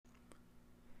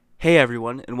Hey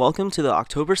everyone, and welcome to the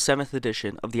October 7th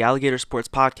edition of the Alligator Sports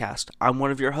Podcast. I'm one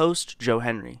of your hosts, Joe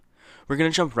Henry. We're going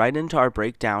to jump right into our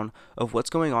breakdown of what's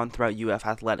going on throughout UF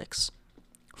athletics.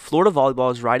 Florida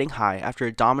volleyball is riding high after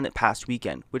a dominant past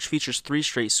weekend, which features 3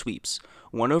 straight sweeps,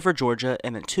 1 over Georgia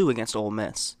and then 2 against Ole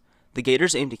Miss. The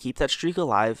Gators aim to keep that streak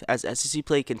alive as SEC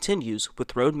play continues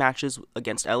with road matches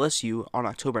against LSU on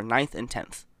October 9th and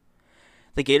 10th.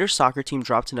 The Gators soccer team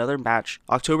dropped another match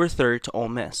October 3rd to Ole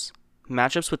Miss.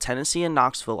 Matchups with Tennessee and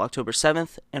Knoxville October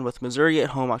 7th and with Missouri at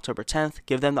home October 10th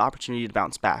give them the opportunity to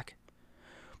bounce back.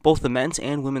 Both the men's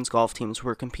and women's golf teams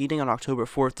were competing on October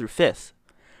 4th through 5th.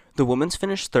 The women's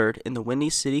finished 3rd in the Windy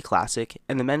City Classic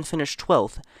and the men finished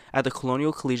 12th at the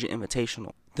Colonial Collegiate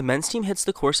Invitational. The men's team hits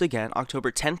the course again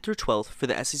October 10th through 12th for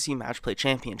the SEC Match Play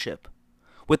Championship.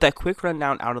 With that quick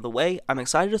rundown out of the way, I'm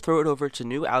excited to throw it over to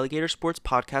new Alligator Sports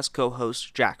Podcast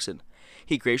co-host Jackson.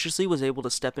 He graciously was able to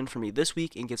step in for me this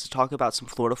week and gets to talk about some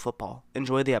Florida football.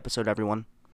 Enjoy the episode, everyone.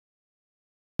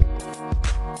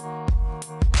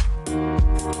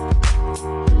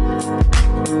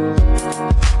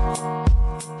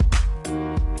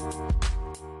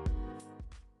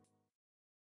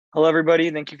 Hello, everybody.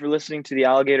 Thank you for listening to the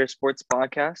Alligator Sports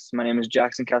Podcast. My name is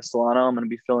Jackson Castellano. I'm going to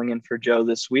be filling in for Joe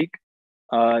this week.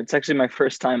 It's actually my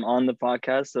first time on the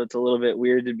podcast, so it's a little bit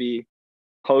weird to be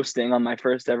hosting on my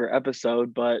first ever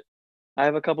episode, but I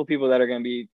have a couple people that are going to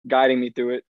be guiding me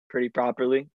through it pretty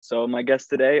properly. So my guests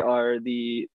today are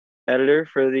the editor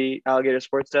for the Alligator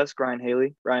Sports Desk, Ryan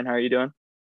Haley. Ryan, how are you doing?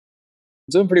 I'm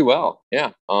doing pretty well.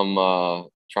 Yeah, I'm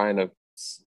trying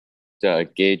to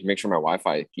gauge, make sure my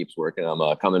Wi-Fi keeps working. I'm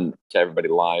coming to everybody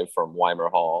live from Weimer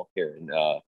Hall here in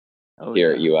at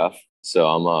UF. So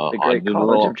I'm the great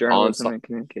College of Journalism and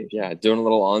Communication. Yeah, doing a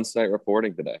little on-site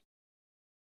reporting today.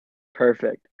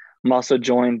 Perfect. I'm also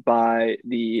joined by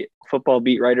the football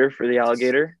beat writer for the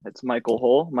Alligator. It's Michael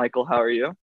Hull. Michael, how are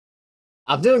you?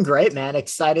 I'm doing great, man.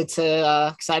 Excited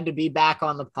to be back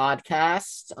on the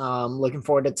podcast. Looking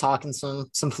forward to talking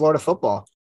some Florida football.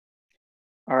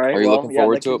 All right. Are you looking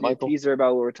forward to it, Michael? Teaser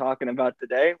about what we're talking about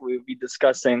today. We'll be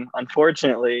discussing,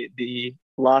 unfortunately, the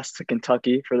loss to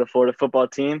Kentucky for the Florida football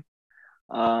team.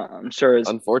 I'm sure it's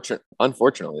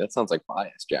Unfortunately, that sounds like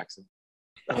bias, Jackson.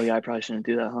 Oh yeah, I probably shouldn't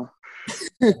do that, huh?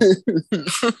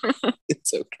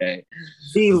 It's okay.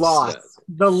 The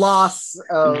loss.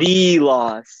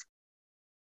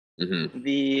 Mm-hmm.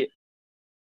 The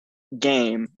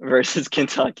game versus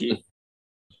Kentucky.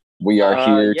 We are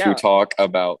here to talk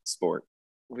about sport.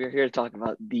 We're here to talk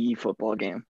about the football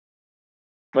game.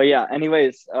 But yeah,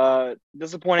 anyways,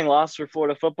 disappointing loss for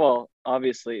Florida football,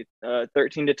 obviously.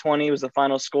 13-20 was the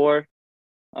final score.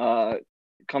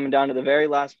 Coming down to the very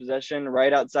last possession,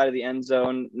 right outside of the end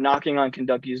zone, knocking on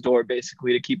Kentucky's door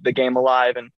basically to keep the game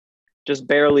alive, and just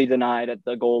barely denied at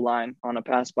the goal line on a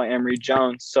pass by Emory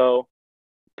Jones. So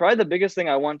probably the biggest thing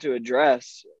I want to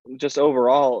address just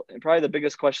overall, and probably the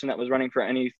biggest question that was running for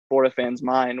any Florida fan's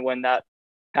mind when that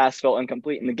pass felt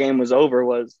incomplete and the game was over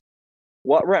was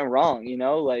what went wrong?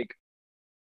 Like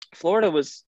Florida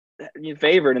was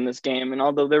favored in this game, and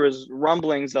although there was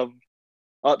rumblings of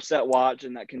upset watch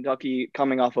and that Kentucky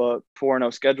coming off a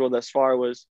 4-0 schedule thus far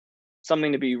was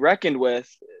something to be reckoned with,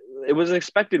 it was an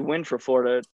expected win for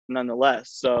Florida nonetheless.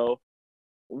 So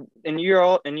in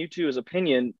you two's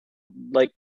opinion, like,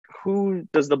 who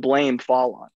does the blame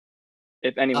fall on,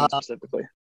 if anyone specifically?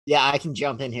 Yeah, I can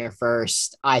jump in here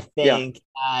first. I think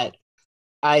that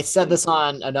I said this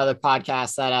on another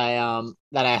podcast that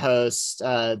I host,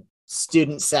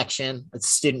 student section. It's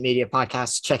a student media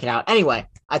podcast. Check it out. Anyway,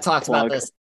 I talked about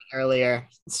this earlier.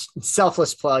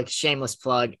 Selfless plug, shameless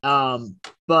plug.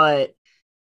 But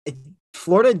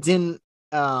Florida didn't,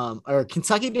 or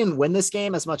Kentucky didn't win this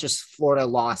game as much as Florida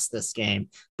lost this game.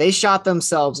 They shot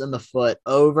themselves in the foot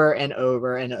over and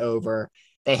over and over.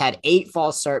 They had 8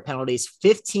 false start penalties,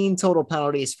 15 total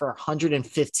penalties for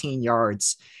 115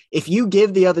 yards. If you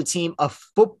give the other team a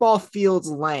football field's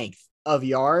length of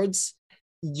yards,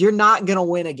 you're not going to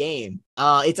win a game.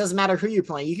 It doesn't matter who you're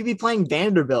playing. You could be playing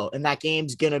Vanderbilt, and that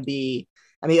game's going to be,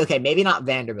 okay, maybe not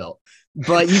Vanderbilt,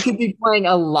 but you could be playing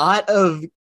a lot of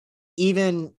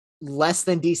even less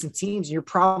than decent teams. And you're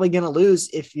probably going to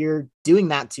lose if you're doing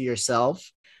that to yourself.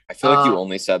 I feel like you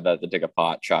only said that to take a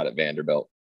pot shot at Vanderbilt.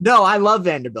 No, I love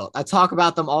Vanderbilt. I talk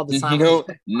about them all the time.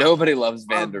 Nobody loves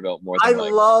Vanderbilt more than I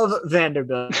love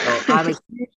Vanderbilt. I'm a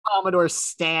huge Commodore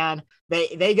stan.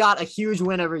 They got a huge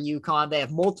win over UConn. They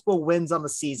have multiple wins on the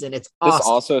season. It's awesome. This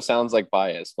also sounds like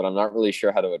bias, but I'm not really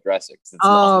sure how to address it.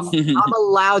 I'm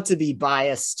allowed to be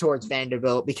biased towards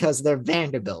Vanderbilt because they're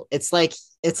Vanderbilt. It's like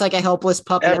a helpless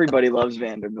puppy. Everybody loves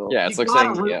Vanderbilt. Yeah, it's like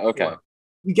saying, yeah, okay.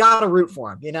 you gotta root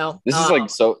for him. You know, This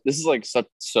is like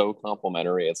so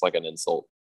complimentary. It's like an insult.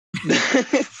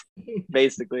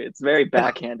 Basically, it's very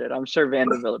backhanded. I'm sure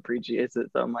Vanderbilt appreciates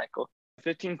it though, Michael.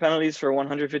 15 penalties for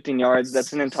 115 yards.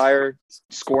 That's an entire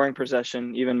scoring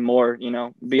possession, even more,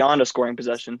 beyond a scoring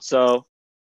possession. So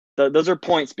those are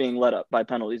points being let up by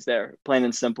penalties there, plain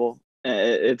and simple.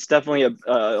 It's definitely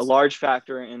a large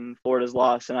factor in Florida's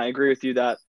loss. And I agree with you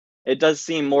that it does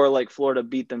seem more like Florida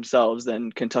beat themselves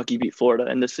than Kentucky beat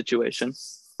Florida in this situation.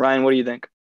 Ryan, what do you think?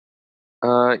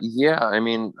 Yeah, I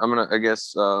mean, I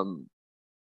guess,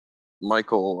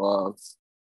 Michael,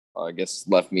 I guess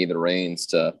left me the reins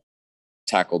to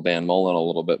tackle Dan Mullen a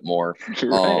little bit more.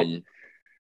 Right.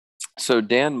 So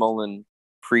Dan Mullen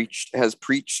has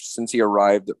preached since he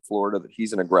arrived at Florida that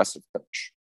he's an aggressive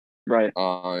coach. Right.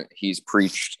 He's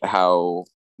preached how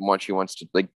much he wants to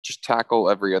just tackle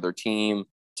every other team,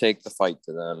 take the fight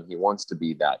to them. He wants to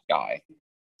be that guy.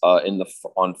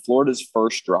 On Florida's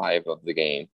first drive of the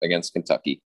game against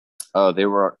Kentucky, they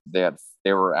were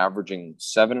averaging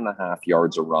 7.5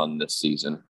 yards a run this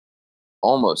season,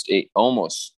 almost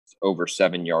over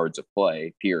 7 yards of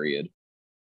play, period.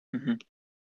 Mm-hmm.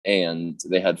 And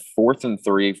they had 4th and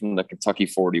 3 from the Kentucky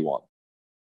 41.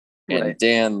 And right.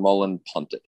 Dan Mullen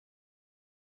punted.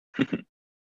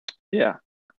 Yeah.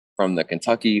 From the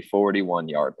Kentucky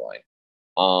 41-yard line.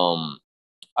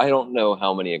 I don't know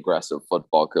how many aggressive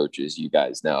football coaches you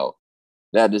guys know.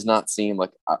 That does not seem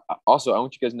like. Also, I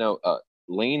want you guys to know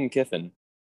Lane Kiffin.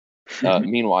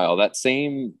 Meanwhile, that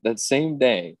same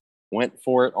day went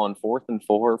for it on 4th and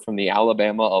 4 from the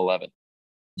Alabama 11.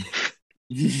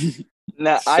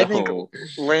 Now, I think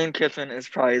Lane Kiffin is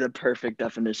probably the perfect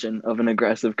definition of an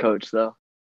aggressive coach, though.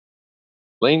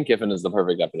 Lane Kiffin is the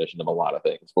perfect definition of a lot of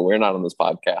things, but we're not on this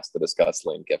podcast to discuss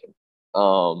Lane Kiffin.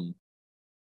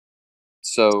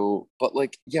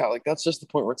 That's just the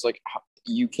point where it's like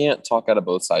you can't talk out of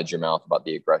both sides of your mouth about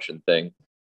the aggression thing.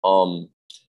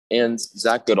 And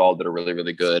Zach Goodall did a really,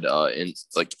 really good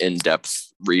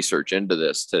in-depth research into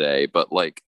this today, but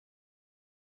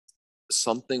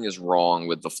something is wrong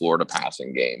with the Florida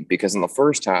passing game, because in the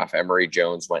first half, Emory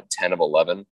Jones went 10 of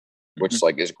 11, which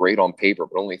is great on paper,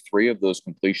 but only 3 of those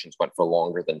completions went for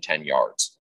longer than 10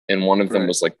 yards. And one of them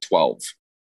was 12.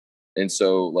 And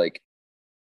so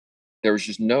there was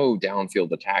just no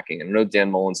downfield attacking. And I know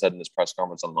Dan Mullen said in his press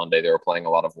conference on Monday, they were playing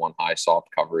a lot of one high soft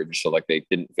coverage. So they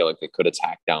didn't feel like they could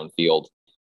attack downfield,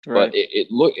 but it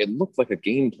looked like a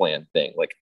game plan thing.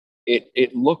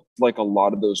 It looked like a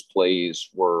lot of those plays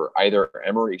were either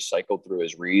Emory cycled through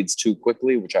his reads too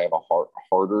quickly, which I have a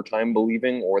harder time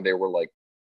believing, or they were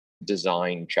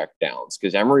design checkdowns,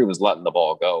 because Emory was letting the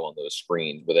ball go on those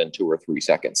screens within 2 or 3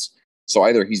 seconds. So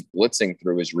either he's blitzing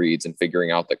through his reads and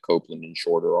figuring out that Copeland and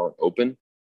Shorter aren't open,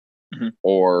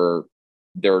 or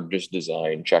they're just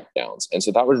design checkdowns. And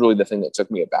so that was really the thing that took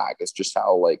me aback, is just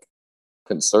how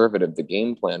conservative the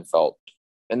game plan felt.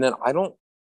 And then I don't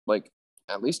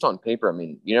at least on paper, I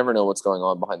mean, you never know what's going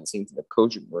on behind the scenes in the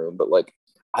coaching room, but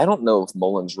I don't know if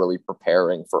Mullen's really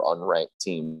preparing for unranked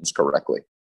teams correctly.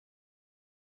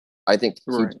 I think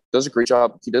he does a great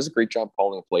job. He does a great job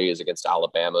calling plays against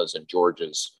Alabama's and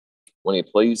Georgia's when he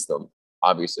plays them.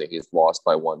 Obviously, he's lost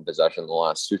by 1 possession the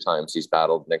last 2 times he's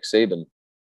battled Nick Saban.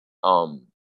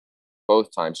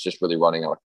 Both times just really running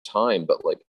out of time. But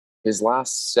his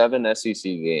last 7 SEC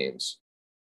games,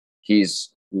 he's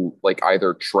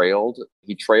either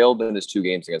he trailed in his 2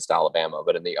 games against Alabama,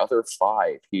 but in the other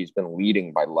 5, he's been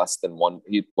leading by less than 1.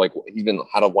 He's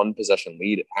had a 1 possession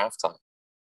lead at halftime.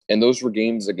 And those were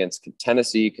games against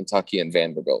Tennessee, Kentucky, and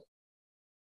Vanderbilt.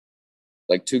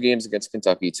 2 games against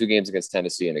Kentucky, 2 games against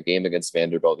Tennessee, and a game against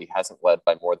Vanderbilt. He hasn't led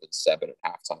by more than 7 at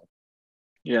halftime.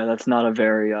 Yeah, that's not a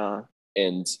very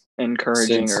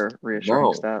encouraging or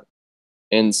reassuring stat.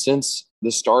 And since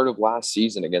the start of last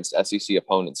season against SEC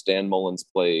opponents, Dan Mullen's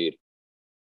played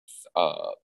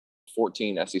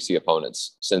 14 SEC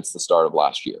opponents since the start of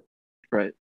last year.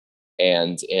 Right.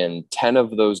 And in 10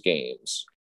 of those games,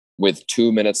 with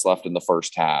 2 minutes left in the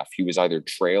first half, he was either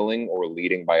trailing or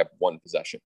leading by 1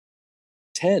 possession.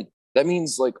 10. That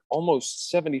means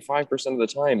almost 75% of the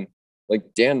time,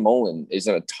 Dan Mullen is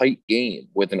in a tight game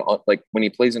with when he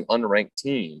plays an unranked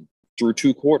team through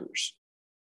 2 quarters.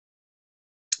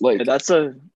 That's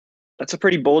a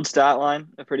pretty bold stat line,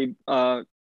 a pretty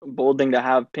bold thing to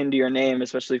have pinned to your name,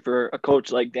 especially for a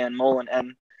coach like Dan Mullen.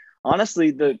 And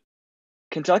honestly, the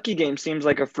Kentucky game seems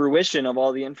like a fruition of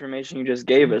all the information you just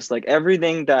gave us.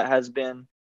 Everything that has been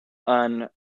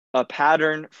a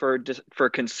pattern for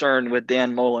concern with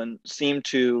Dan Mullen seemed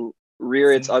to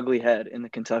rear its ugly head in the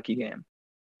Kentucky game.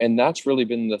 And that's really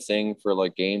been the thing for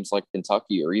like games like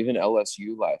Kentucky or even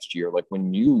LSU last year. Like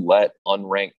when you let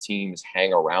unranked teams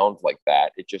hang around like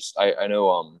that, it just I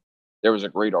know there was a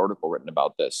great article written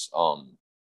about this. Hold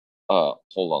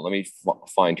on, let me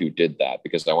find who did that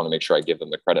because I want to make sure I give them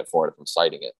the credit for it if I'm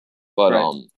citing it. But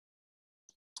Right.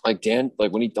 like Dan,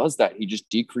 like when he does that, he just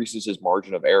decreases his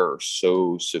margin of error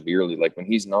so severely. Like when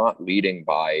he's not leading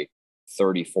by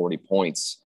 30, 40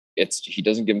 points, he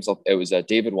doesn't give himself. It was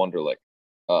David Wonderlick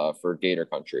for Gator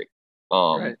Country.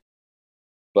 Right.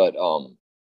 But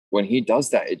when he does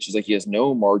that, it's just like he has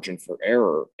no margin for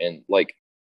error. And like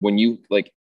when you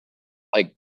like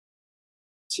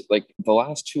the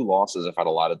last two losses have had a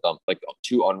lot of dumb, like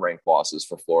two unranked losses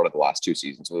for Florida the last two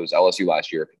seasons. So it was LSU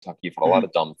last year, Kentucky. You've had a lot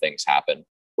of dumb things happen.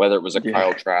 Whether it was a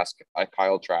Kyle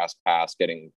Trask pass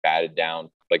getting batted down,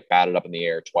 like batted up in the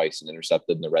air twice and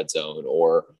intercepted in the red zone,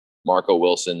 or Marco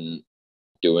Wilson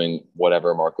doing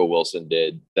whatever Marco Wilson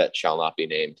did that shall not be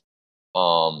named,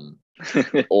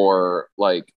 or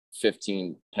like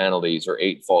 15 penalties or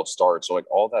 8 false starts, or like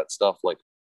all that stuff. Like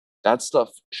that stuff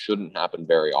shouldn't happen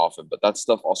very often, but that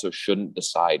stuff also shouldn't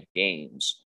decide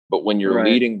games. But when you're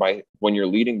leading by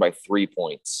 3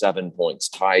 points, 7 points,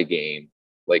 tie game,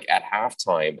 like at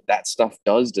halftime, that stuff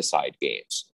does decide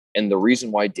games. And the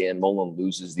reason why Dan Mullen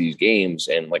loses these games,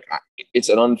 and like it's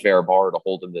an unfair bar to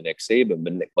hold him to Nick Saban,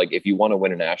 but like if you want to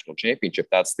win a national championship,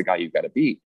 that's the guy you've got to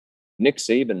beat. Nick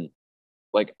Saban,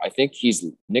 like I think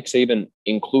Nick Saban,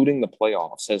 including the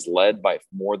playoffs, has led by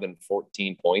more than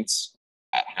 14 points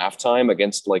at halftime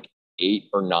against like 8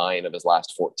 or 9 of his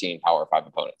last 14 Power 5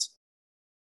 opponents.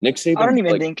 Nick Saban, I don't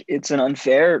even think it's an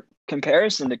unfair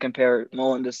comparison to compare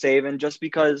Mullen to Saban, just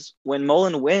because when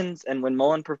Mullen wins and when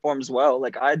Mullen performs well,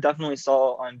 like I definitely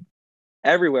saw on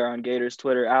everywhere on Gators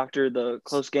Twitter after the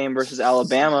close game versus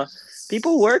Alabama,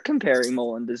 people were comparing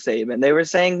Mullen to Saban. They were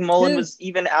saying Mullen was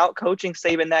even out coaching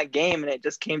Saban that game, and it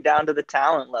just came down to the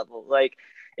talent level. Like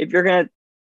if you're going to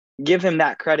give him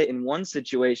that credit in one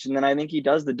situation, then I think he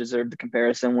does deserve the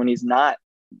comparison when he's not,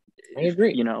 I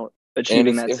agree,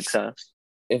 achieving that success.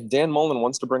 If Dan Mullen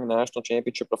wants to bring a national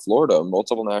championship to Florida,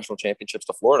 multiple national championships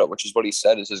to Florida, which is what he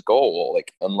said is his goal,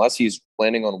 like unless he's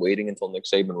planning on waiting until Nick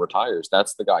Saban retires,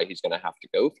 that's the guy he's going to have to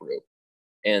go through.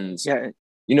 And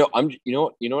you know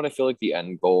what I feel like the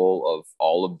end goal of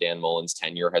all of Dan Mullen's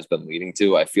tenure has been leading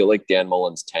to? I feel like Dan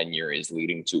Mullen's tenure is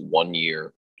leading to 1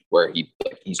 year where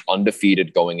he's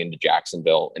undefeated going into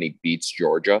Jacksonville and he beats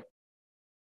Georgia,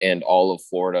 and all of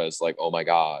Florida is like, oh my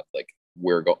God, like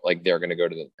they're going to go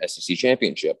to the SEC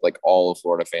championship. Like all of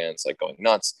Florida fans like going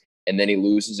nuts. And then he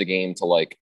loses a game to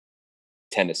like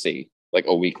Tennessee, like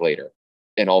a week later.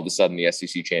 And all of a sudden the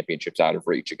SEC championship's out of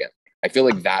reach again. I feel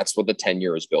like that's what the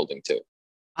tenure is building to.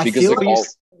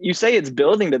 Because you say it's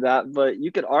building to that, but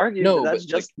you could argue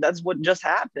that's what just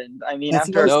happened. I mean,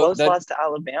 after a close loss to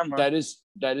Alabama.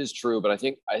 That is true, but I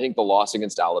think the loss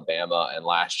against Alabama and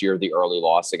last year the early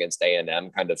loss against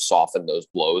A&M kind of softened those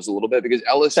blows a little bit, because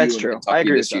LSU and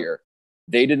Kentucky this year,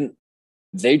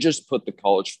 they just put the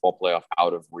college football playoff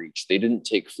out of reach. They didn't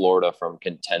take Florida from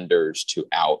contenders to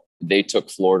out. They took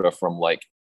Florida from like,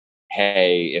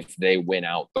 hey, if they win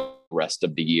out the rest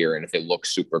of the year and if they look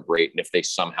super great and if they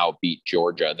somehow beat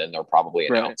Georgia, then they're probably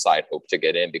an outside hope to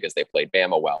get in because they played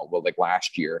Bama well. Well, like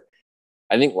last year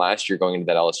going into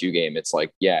that LSU game, it's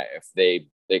like, yeah, if they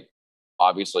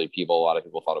obviously a lot of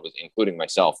people thought it was, including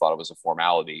myself, thought it was a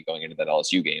formality going into that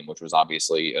LSU game, which was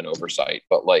obviously an oversight.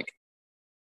 But like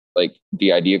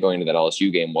the idea going into that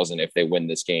LSU game wasn't if they win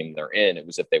this game, they're in. It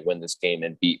was if they win this game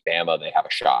and beat Bama, they have a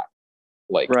shot.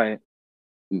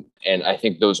 And I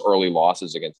think those early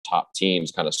losses against top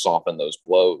teams kind of soften those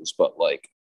blows. But like,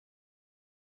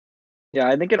 yeah,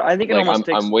 I think it almost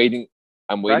takes I'm waiting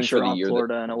for the year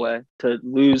Florida in a way to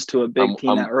lose to a big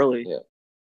team that early. Yeah.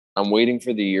 I'm waiting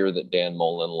for the year that Dan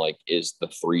Mullen like is the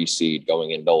 3 seed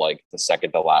going into like the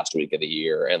second to last week of the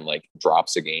year and like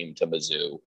drops a game to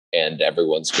Mizzou and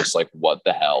everyone's just like, what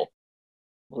the hell?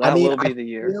 Well, will be the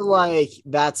year. I feel like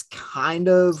that's kind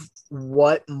of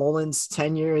what Mullen's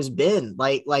tenure has been.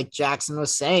 Like Jackson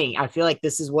was saying, I feel like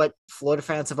this is what Florida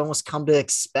fans have almost come to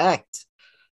expect.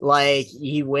 Like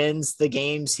he wins the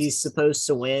games he's supposed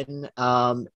to win,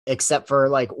 except for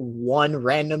like one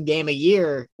random game a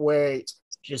year where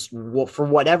just for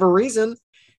whatever reason,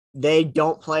 they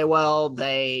don't play well.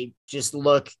 They just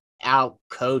look out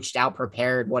coached, out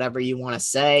prepared, whatever you want to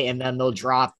say. And then they'll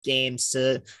drop games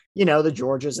to, the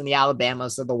Georgias and the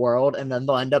Alabamas of the world. And then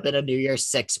they'll end up in a New Year's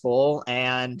Six bowl.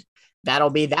 And that'll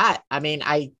be that. I mean,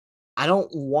 I don't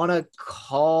want to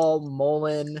call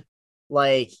Mullen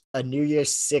like a New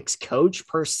Year's Six coach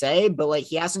per se, but like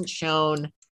he hasn't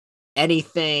shown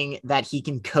anything that he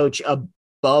can coach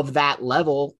above that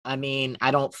level. I mean,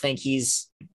 I don't think he's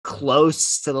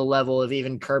close to the level of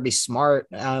even Kirby Smart.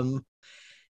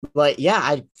 But yeah,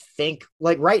 I think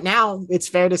like right now, it's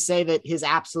fair to say that his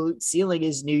absolute ceiling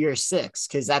is New Year's Six,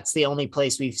 because that's the only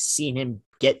place we've seen him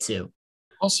get to.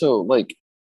 Also, like,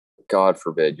 God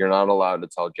forbid, you're not allowed to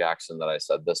tell Jackson that I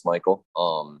said this, Michael.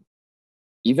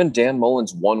 Even Dan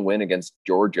Mullen's one win against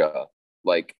Georgia,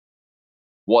 like,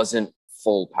 wasn't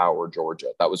full power Georgia.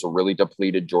 That was a really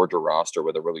depleted Georgia roster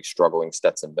with a really struggling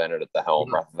Stetson Bennett at the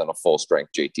helm rather than a full strength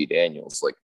JT Daniels.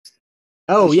 Like,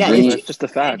 oh yeah, it's just a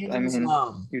fact. I mean,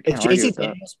 you if can't argue JT with that.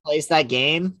 Daniels plays that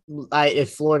game,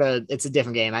 if Florida, it's a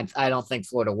different game. I don't think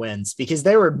Florida wins, because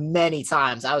there were many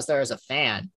times I was there as a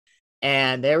fan,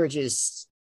 and there were just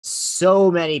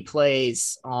so many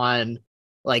plays on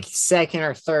like second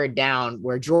or third down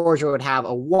where Georgia would have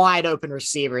a wide open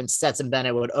receiver and Stetson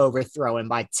Bennett would overthrow him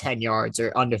by 10 yards or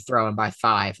underthrow him by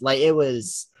 5. Like it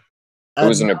was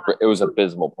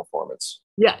abysmal performance.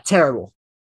 Yeah, terrible.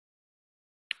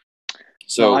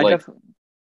 So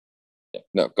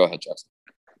no, go ahead, Justin.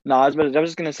 No, I was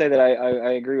just going to say that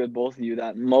I agree with both of you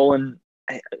that Mullen,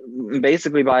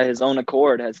 basically by his own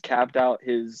accord, has capped out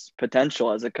his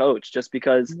potential as a coach, just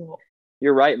because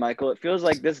you're right, Michael. It feels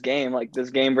like this game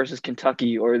versus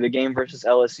Kentucky or the game versus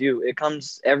LSU, it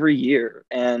comes every year.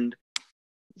 And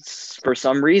for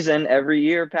some reason, every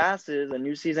year passes, a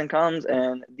new season comes,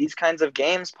 and these kinds of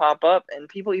games pop up, and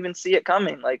people even see it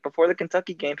coming. Like before the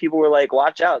Kentucky game, people were like,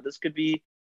 watch out. This could be,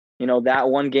 that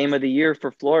one game of the year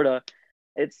for Florida.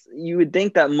 You would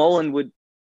think that Mullen would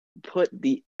put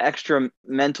the extra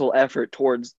mental effort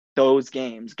towards those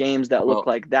games that look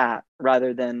like that,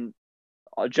 rather than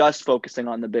just focusing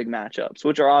on the big matchups,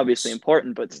 which are obviously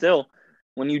important, but still,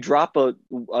 when you drop a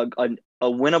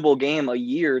winnable game a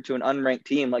year to an unranked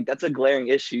team, like that's a glaring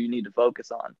issue you need to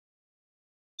focus on.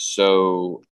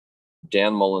 So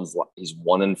Dan Mullen's, he's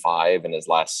 1-5 in his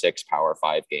last 6 Power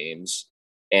 5 games.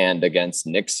 And against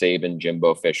Nick Saban,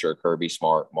 Jimbo Fisher, Kirby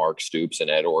Smart, Mark Stoops, and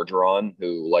Ed Orgeron,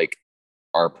 who like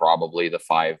are probably the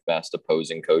 5 best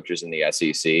opposing coaches in the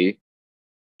SEC,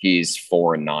 he's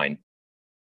 4-9.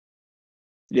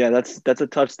 Yeah, that's a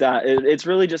tough stat. It's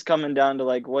really just coming down to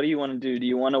like, what do you want to do? Do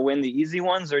you want to win the easy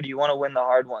ones, or do you want to win the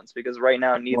hard ones? Because right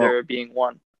now, neither are being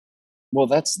won. Well,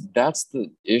 that's the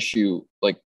issue.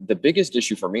 Like the biggest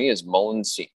issue for me is Mullen.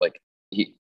 Like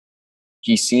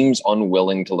he seems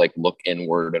unwilling to like look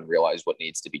inward and realize what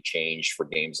needs to be changed for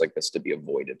games like this to be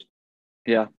avoided.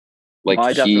 Yeah, like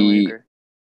I definitely agree.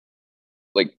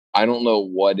 Like I don't know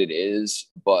what it is,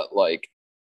 but like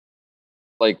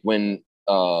when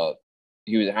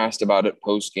he was asked about it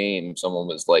post game, someone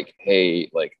was like, "Hey,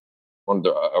 like one of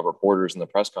the reporters in the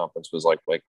press conference was like,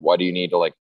 what do you need to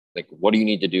what do you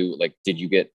need to do? Like, did you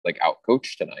get like out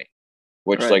coached tonight?"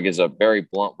 Which like is a very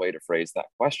blunt way to phrase that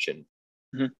question.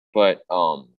 Mm-hmm. But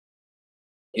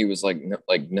he was like,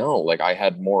 no, like I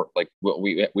had more, like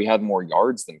we had more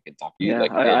yards than Kentucky. Yeah,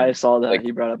 like I saw that. Like,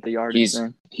 he brought up the yardage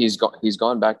thing. He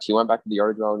went back to the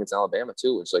yardage battle against Alabama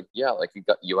too. It's like, yeah, like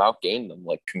you outgained them,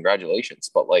 like congratulations.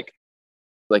 But like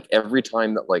every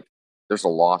time that like there's a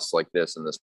loss like this in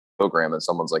this program and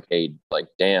someone's like, hey, like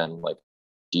Dan, like,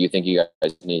 do you think you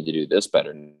guys need to do this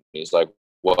better? And he's like,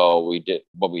 well, we did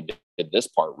this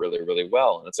part really, really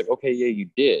well. And it's like, okay, yeah, you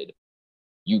did.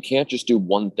 You can't just do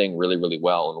one thing really, really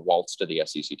well and waltz to the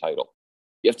SEC title.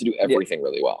 You have to do everything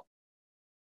really well.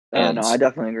 And no, I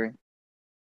definitely agree.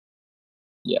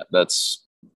 Yeah, that's,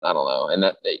 I don't know. And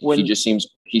that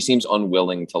he seems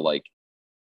unwilling to like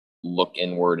look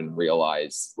inward and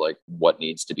realize like what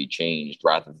needs to be changed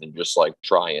rather than just like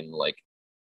try and like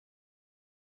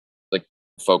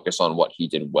focus on what he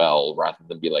did well rather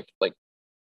than be like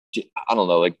I don't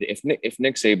know, like if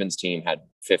Nick Saban's team had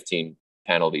 15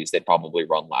 penalties, they'd probably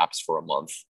run laps for a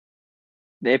month.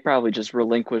 They probably just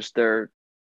relinquished their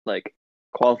like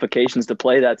qualifications to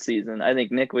play that season. I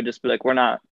think Nick would just be like, we're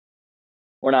not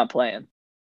playing.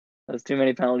 There's too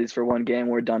many penalties for one game.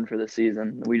 We're done for the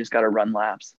season. We just got to run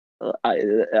laps.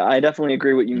 I definitely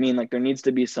agree what you mean. Like there needs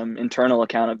to be some internal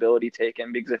accountability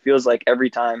taken, because it feels like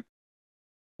every time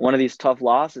one of these tough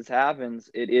losses happens,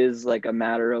 it is like a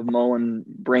matter of Mullen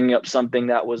bringing up something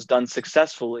that was done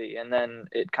successfully, and then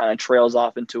it kind of trails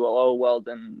off into, oh, well,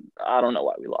 then I don't know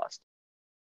why we lost.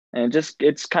 And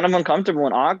it's kind of uncomfortable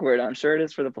and awkward. I'm sure it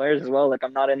is for the players as well. Like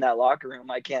I'm not in that locker room.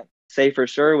 I can't say for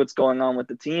sure what's going on with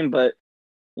the team, but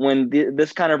when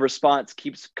this kind of response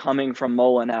keeps coming from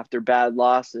Mullen after bad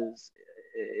losses,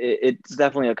 it's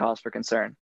definitely a cause for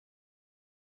concern.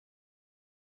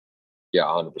 Yeah,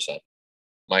 100%.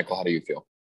 Michael, how do you feel?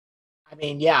 I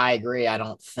mean, yeah, I agree. I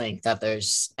don't think that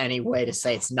there's any way to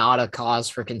say it's not a cause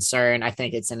for concern. I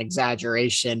think it's an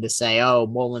exaggeration to say, oh,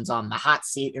 Mullen's on the hot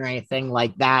seat or anything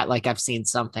like that. Like I've seen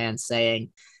some fans saying,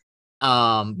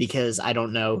 because I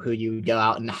don't know who you would go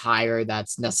out and hire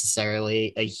that's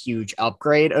necessarily a huge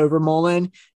upgrade over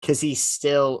Mullen because he's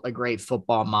still a great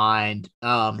football mind. He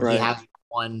Right. has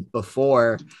won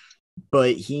before,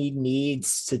 but he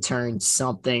needs to turn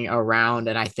something around.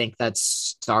 And I think that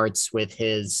starts with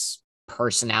his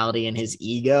personality and his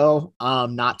ego.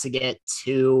 Not to get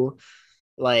too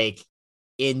like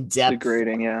in depth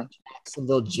Degrading, yeah.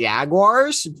 Jacksonville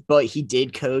Jaguars, but he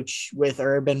did coach with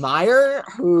Urban Meyer,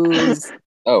 who's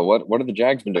Oh, what have the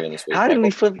Jags been doing this week? How did we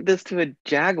Michael? flip this to a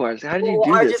Jaguars? How did you well,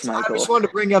 do I this, just Michael? wanted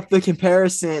to bring up the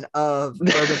comparison of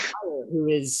Urban Meyer, who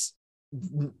is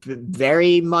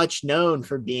very much known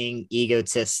for being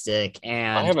egotistic I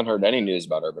and haven't heard any news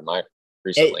about Urban Meyer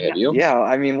recently. Have you? Yeah,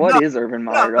 I mean, what is Urban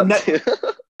Meyer up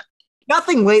to?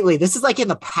 nothing lately. This is like in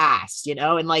the past,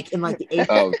 and like in like the 80s.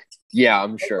 Oh, yeah,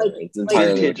 I'm sure. Like, It's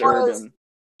entirely Vintage Urban.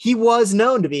 he was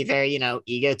known to be very,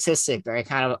 egotistic, very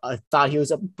kind of thought he was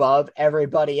above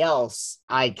everybody else.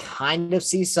 I kind of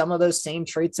see some of those same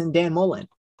traits in Dan Mullen.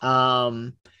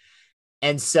 And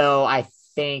so I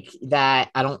think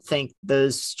that I don't think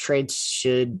those traits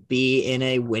should be in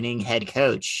a winning head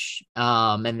coach.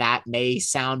 And that may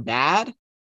sound bad.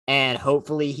 And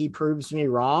hopefully he proves me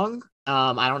wrong.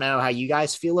 I don't know how you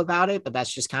guys feel about it, but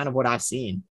that's just kind of what I've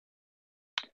seen.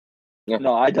 Yeah.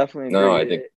 No, I definitely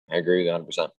agree. No, I agree with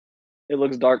 100%. It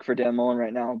looks dark for Dan Mullen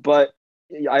right now. But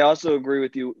I also agree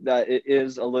with you that it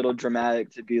is a little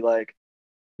dramatic to be like,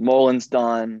 Mullen's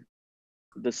done.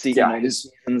 The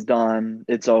season's done.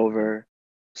 It's over.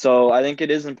 So I think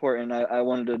it is important. I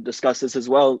wanted to discuss this as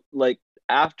well. Like,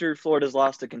 after Florida's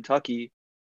loss to Kentucky,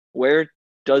 where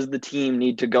does the team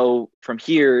need to go from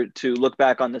here to look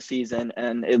back on the season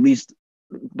and at least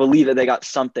believe that they got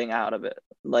something out of it?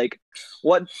 Like,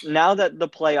 what now that the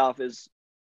playoff is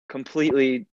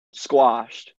completely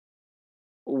squashed,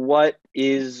 what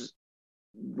is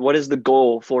the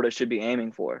goal Florida should be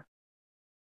aiming for?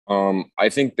 I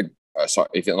think sorry,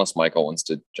 unless Michael wants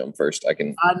to jump first, I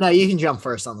can. No, you can jump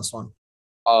first on this one.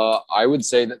 I would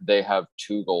say that they have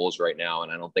two goals right now,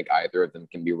 and I don't think either of them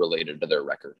can be related to their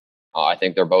record. I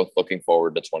think they're both looking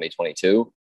forward to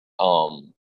 2022.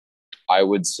 I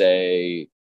would say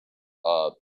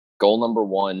goal number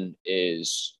one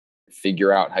is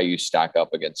figure out how you stack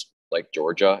up against like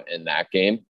Georgia in that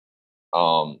game,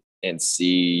 and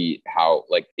see how,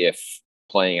 like, if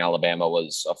playing Alabama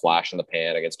was a flash in the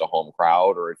pan against a home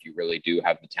crowd, or if you really do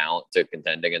have the talent to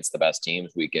contend against the best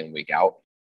teams week in, week out.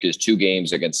 Because two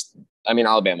games against,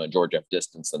 Alabama and Georgia have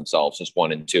distanced themselves as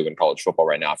 1 and 2 in college football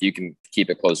right now. If you can keep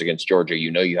it close against Georgia,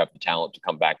 you have the talent to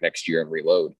come back next year and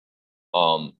reload.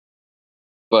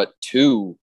 But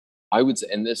two, I would say,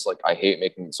 and this, like, I hate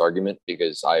making this argument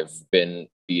because I've been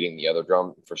beating the other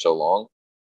drum for so long.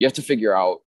 You have to figure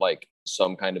out, like,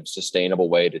 some kind of sustainable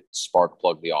way to spark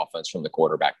plug the offense from the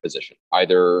quarterback position.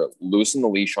 Either loosen the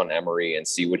leash on Emory and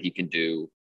see what he can do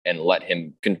and let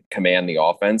him command the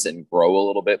offense and grow a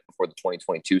little bit before the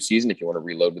 2022 season if you want to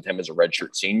reload with him as a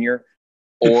redshirt senior,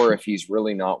 or if he's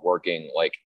really not working,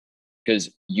 like, because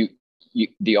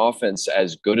the offense,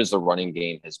 as good as the running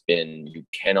game has been, you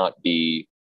cannot be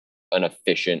an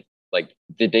efficient, like,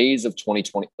 the days of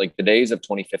 2020, like the days of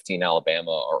 2015 Alabama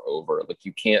are over. Like,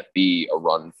 you can't be a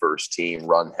run first team,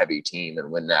 run heavy team and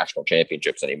win national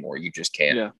championships anymore. You just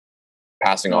can't. Yeah.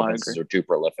 Passing offenses are too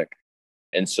prolific.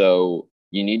 And so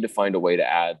you need to find a way to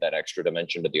add that extra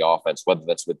dimension to the offense, whether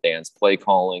that's with Dan's play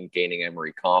calling, gaining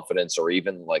Emory confidence, or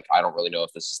even, like, I don't really know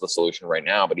if this is the solution right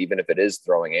now, but even if it is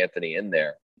throwing Anthony in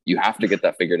there, you have to get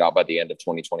that figured out by the end of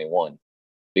 2021.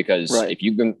 Because if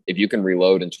you can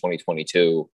reload in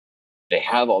 2022, they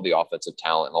have all the offensive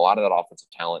talent, and a lot of that offensive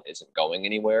talent isn't going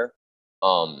anywhere.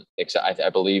 Except I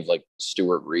believe, like,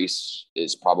 Stuart Reese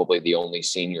is probably the only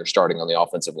senior starting on the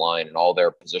offensive line, and all their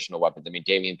positional weapons.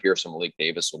 Damian Pierce and Malik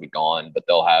Davis will be gone, but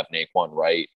they'll have Naquan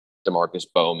Wright, DeMarcus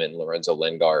Bowman, Lorenzo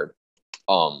Lingard.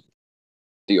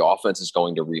 The offense is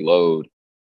going to reload.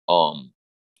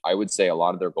 I would say a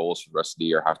lot of their goals for the rest of the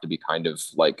year have to be kind of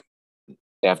like,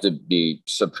 they have to be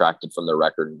subtracted from their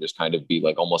record and just kind of be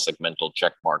like almost like mental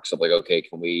check marks of, like, okay,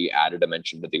 can we add a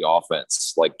dimension to the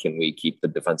offense? Like, can we keep the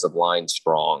defensive line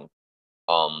strong?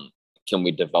 Can we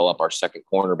develop our second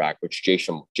cornerback, which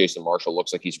Jason Marshall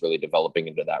looks like he's really developing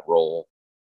into that role?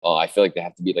 I feel like they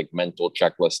have to be like mental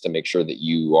checklists to make sure that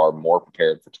you are more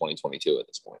prepared for 2022 at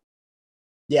this point.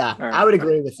 Yeah, I would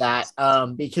agree with that,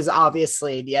 because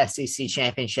obviously the SEC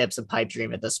championship's a pipe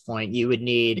dream at this point. You would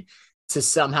need to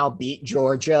somehow beat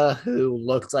Georgia, who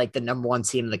looked like the number one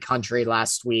team in the country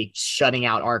last week, shutting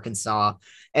out Arkansas.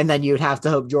 And then you'd have to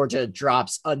hope Georgia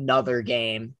drops another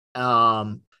game,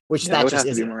 which Yeah, that it would just have to be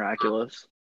isn't. miraculous.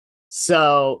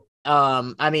 So,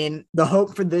 I mean, the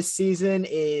hope for this season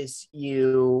is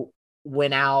you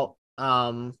win out,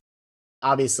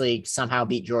 obviously somehow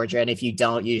beat Georgia. And if you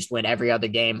don't, you just win every other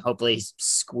game, hopefully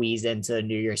squeeze into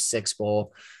New Year's Six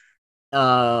Bowl.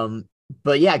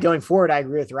 But yeah, going forward, I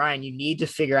agree with Ryan. You need to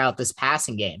figure out this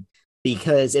passing game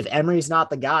because if Emery's not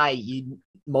the guy,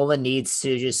 Mullen needs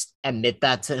to just admit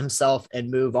that to himself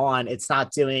and move on. It's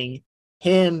not doing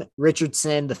him,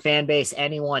 Richardson, the fan base,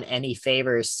 anyone, any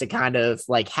favors to kind of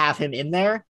like have him in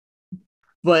there,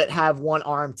 but have one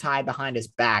arm tied behind his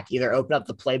back. Either open up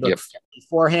the playbook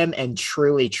for him and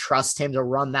truly trust him to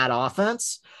run that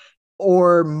offense,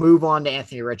 or move on to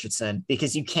Anthony Richardson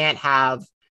because you can't have.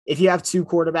 If you have two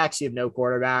quarterbacks, you have no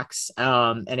quarterbacks.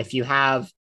 And if you have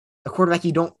a quarterback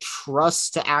you don't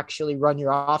trust to actually run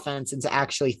your offense and to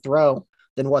actually throw,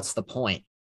 then what's the point?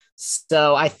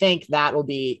 So I think that will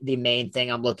be the main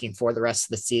thing I'm looking for the rest of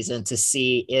the season to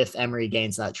see if Emery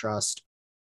gains that trust.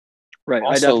 Right.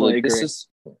 Also, I definitely agree. This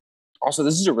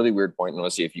is a really weird point, and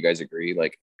let's see if you guys agree.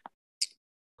 Like,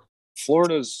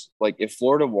 if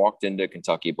Florida walked into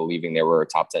Kentucky believing they were a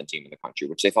top 10 team in the country,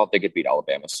 which they thought they could beat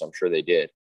Alabama, so I'm sure they did.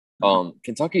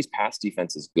 Kentucky's pass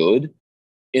defense is good.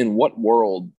 In what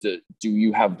world do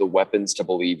you have the weapons to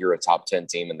believe you're a top 10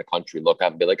 team in the country? Look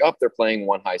up and be like, oh, they're playing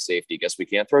one high safety. Guess we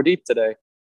can't throw deep today.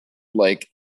 Like,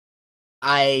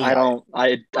 I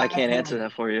can't answer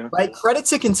that for you. Like, credit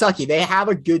to Kentucky. They have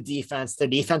a good defense. Their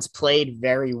defense played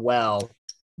very well.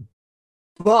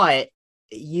 But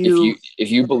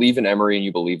if you believe in Emery and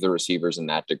you believe the receivers in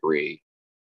that degree,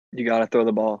 you got to throw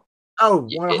the ball. Oh,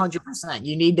 100%.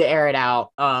 You need to air it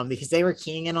out because they were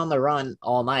keying in on the run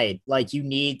all night. Like, you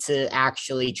need to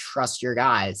actually trust your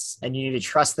guys and you need to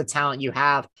trust the talent you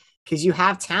have because you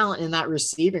have talent in that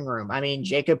receiving room. I mean,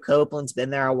 Jacob Copeland's been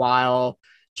there a while.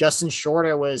 Justin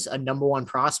Shorter was a number one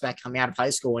prospect coming out of high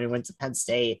school when he went to Penn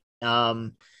State.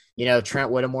 Trent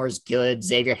Whittemore's good.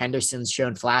 Xavier Henderson's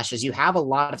shown flashes. You have a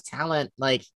lot of talent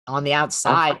like on the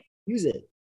outside. Use it.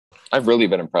 I've really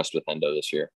been impressed with Hendo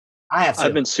this year.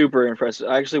 I've been super impressed.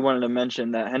 I actually wanted to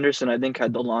mention that Henderson, I think,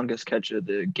 had the longest catch of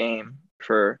the game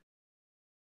for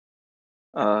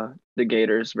the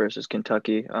Gators versus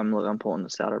Kentucky. I'm pulling the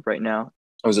stat up right now.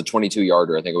 It was a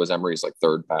 22-yarder. I think it was Emery's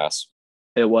third pass.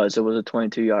 It was a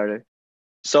 22-yarder.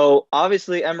 So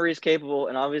obviously Emery's capable,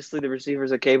 and obviously the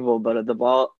receivers are capable. But if the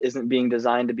ball isn't being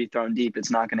designed to be thrown deep,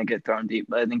 it's not going to get thrown deep.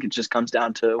 But I think it just comes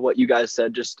down to what you guys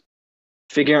said, just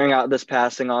figuring out this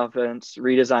passing offense,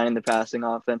 redesigning the passing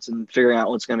offense, and figuring out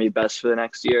what's going to be best for the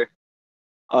next year.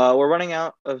 We're running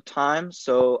out of time,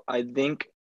 so I think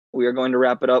we are going to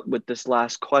wrap it up with this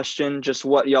last question. Just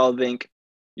what y'all think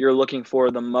you're looking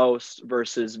for the most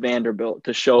versus Vanderbilt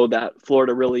to show that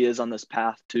Florida really is on this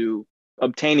path to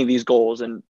obtaining these goals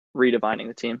and redefining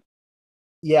the team?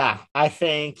 Yeah, I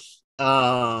think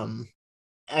they're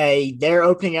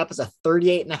opening up as a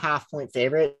 38.5-point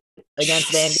favorite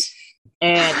against Vandy.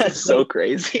 And that's so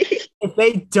crazy. If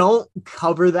they don't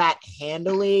cover that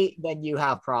handily, then you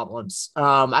have problems.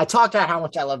 I talked about how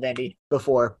much I love Vandy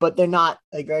before, but they're not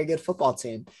a very good football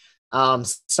team.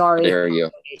 Sorry. There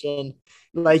you go.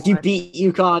 Like, you beat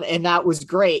UConn, and that was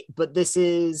great, but this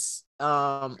is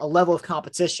a level of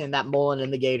competition that Mullen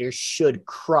and the Gators should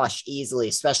crush easily,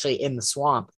 especially in the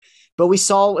swamp. But we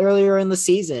saw earlier in the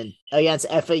season against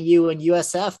FAU and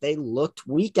USF, they looked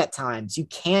weak at times. You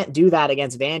can't do that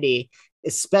against Vandy,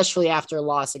 especially after a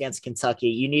loss against Kentucky.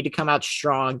 You need to come out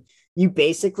strong. You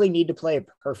basically need to play a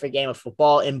perfect game of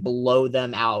football and blow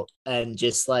them out and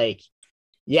just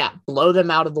blow them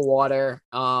out of the water.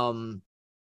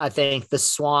 I think the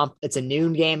swamp, it's a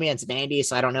noon game against Vandy,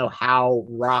 so I don't know how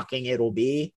rocking it'll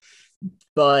be,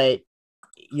 but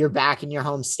you're back in your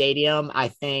home stadium. I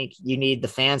think you need the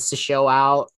fans to show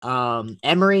out.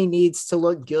 Emery needs to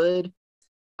look good.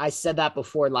 I said that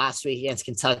before last week against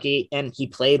Kentucky, and he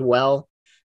played well.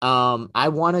 I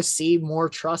want to see more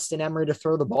trust in Emery to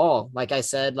throw the ball, like I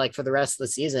said, for the rest of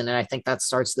the season, and I think that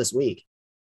starts this week.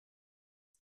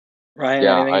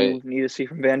 Ryan, anything you need to see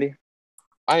from Vandy?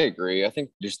 I agree. I think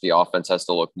just the offense has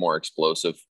to look more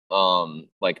explosive.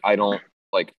 I don't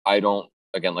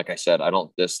again, like I said, I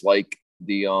don't dislike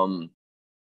the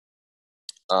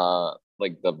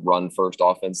the run first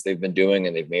offense they've been doing,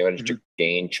 and they've managed to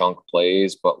gain chunk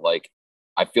plays, but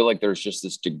I feel like there's just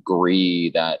this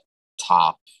degree that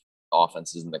top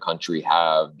offenses in the country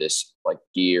have this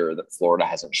gear that Florida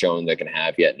hasn't shown they can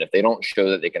have yet. And if they don't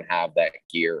show that they can have that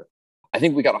gear, I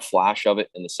think we got a flash of it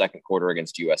in the second quarter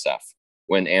against USF.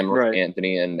 when Right.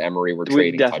 Anthony and Emery were We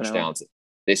trading definitely. touchdowns.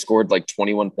 They scored like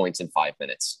 21 points in 5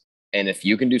 minutes. And if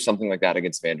you can do something like that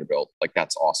against Vanderbilt, like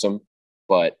that's awesome.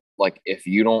 But like if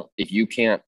you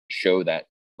can't show that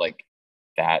like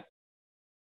that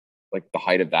like the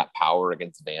height of that power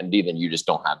against Vandy, then you just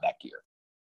don't have that gear.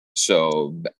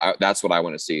 So that's what I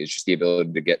want to see, is just the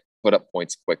ability to put up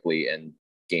points quickly and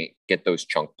get those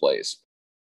chunk plays.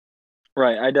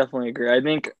 Right. I definitely agree. I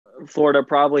think Florida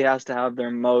probably has to have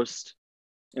their most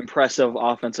impressive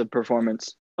offensive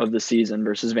performance of the season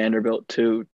versus Vanderbilt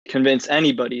to convince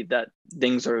anybody that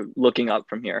things are looking up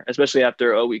from here, especially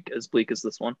after a week as bleak as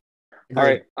this one. All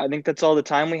right. I think that's all the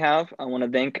time we have. I want to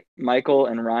thank Michael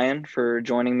and Ryan for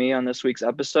joining me on this week's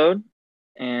episode.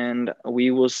 And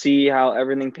we will see how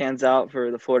everything pans out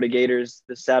for the Florida Gators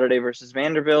this Saturday versus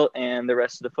Vanderbilt and the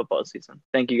rest of the football season.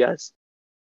 Thank you, guys.